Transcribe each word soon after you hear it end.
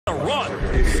run.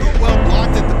 So well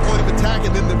blocked at the point of attack,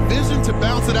 and then the vision to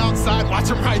bounce it outside. Watch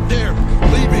him right there,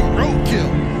 leaving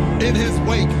roadkill in his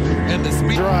wake. And the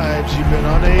speed drives, you've been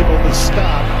unable to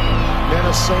stop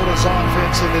Minnesota's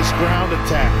offense in this ground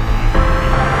attack.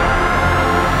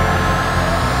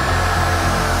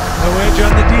 No edge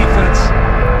on the defense.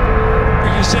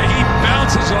 You say he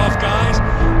bounces off guys,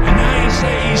 and now you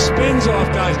say he spins off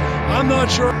guys. I'm not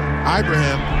sure.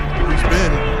 Ibrahim, who's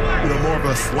been more of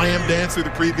a slam dancer the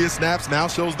previous snaps, now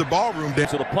shows the ballroom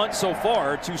dance. So the punt so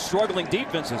far, two struggling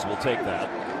defenses will take that.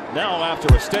 Now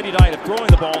after a steady diet of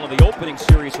throwing the ball in the opening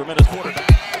series for Minnesota.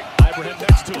 Ibrahim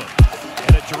next to him,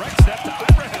 and a direct step to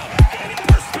Ibrahim, and he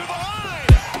bursts through the line.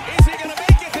 Is he going to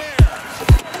make it there?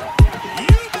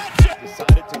 You betcha!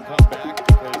 Decided to come back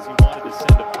because he wanted to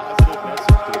send a positive message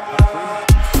to the country.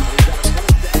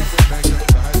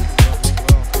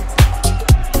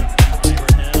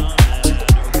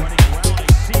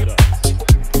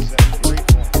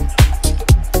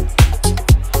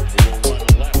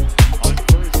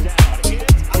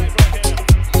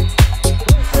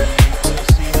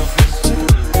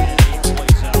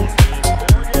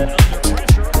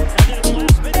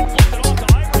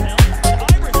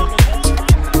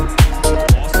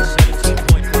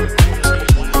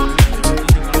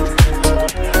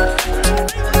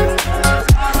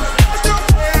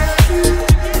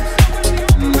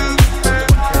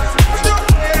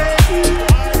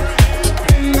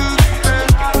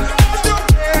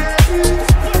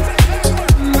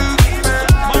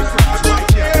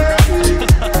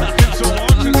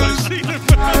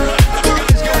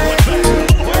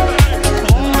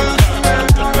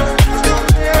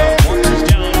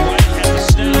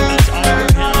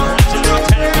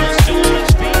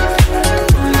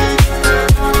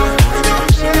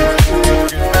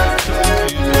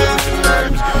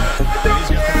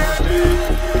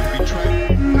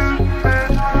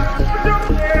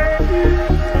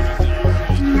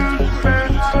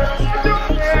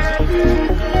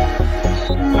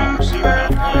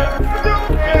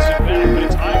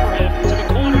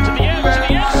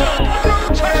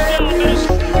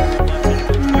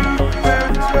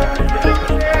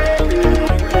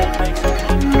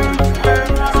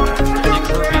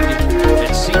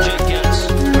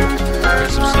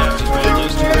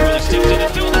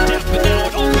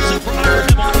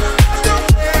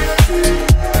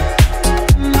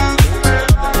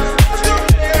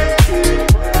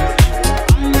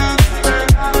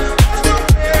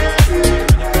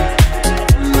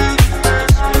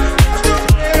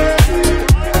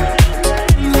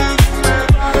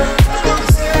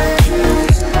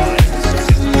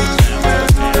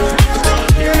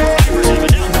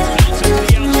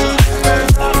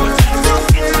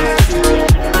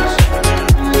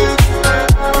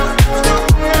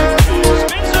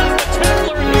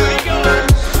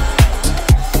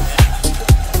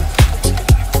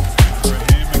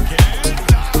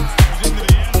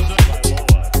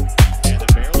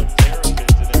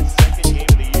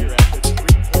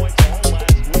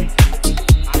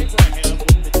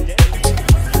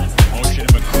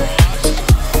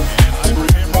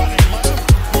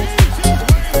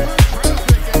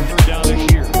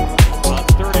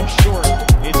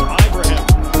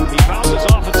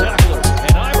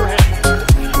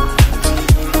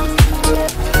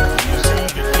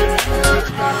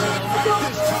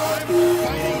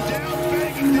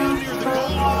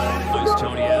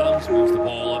 Moves the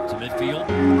ball up to midfield,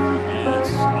 and it's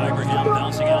Ibrahim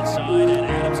bouncing outside, and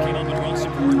Adams came up and run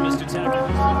support, missed a tackle.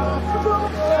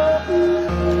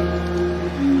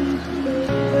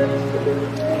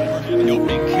 The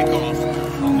opening kickoff,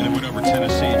 and it went over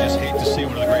Tennessee. Just hate to see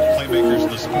one of the great playmakers of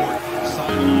the sport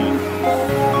sideline.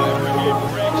 Ibrahim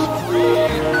breaks free.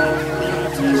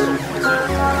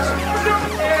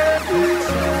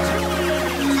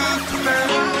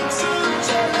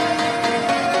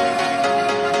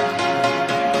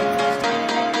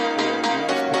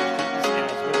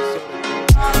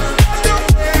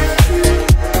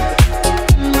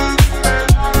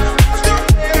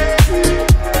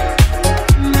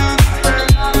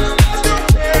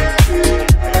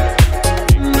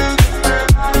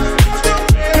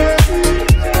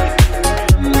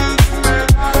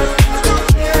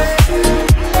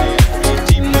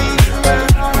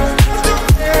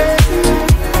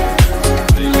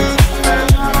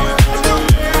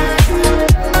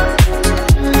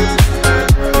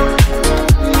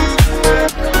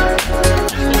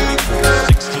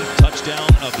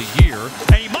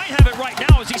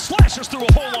 Through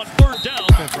a hole on third down.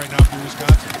 Right now for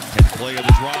Wisconsin. And play of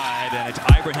the drive, and it's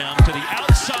Ibrahim to the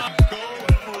outside.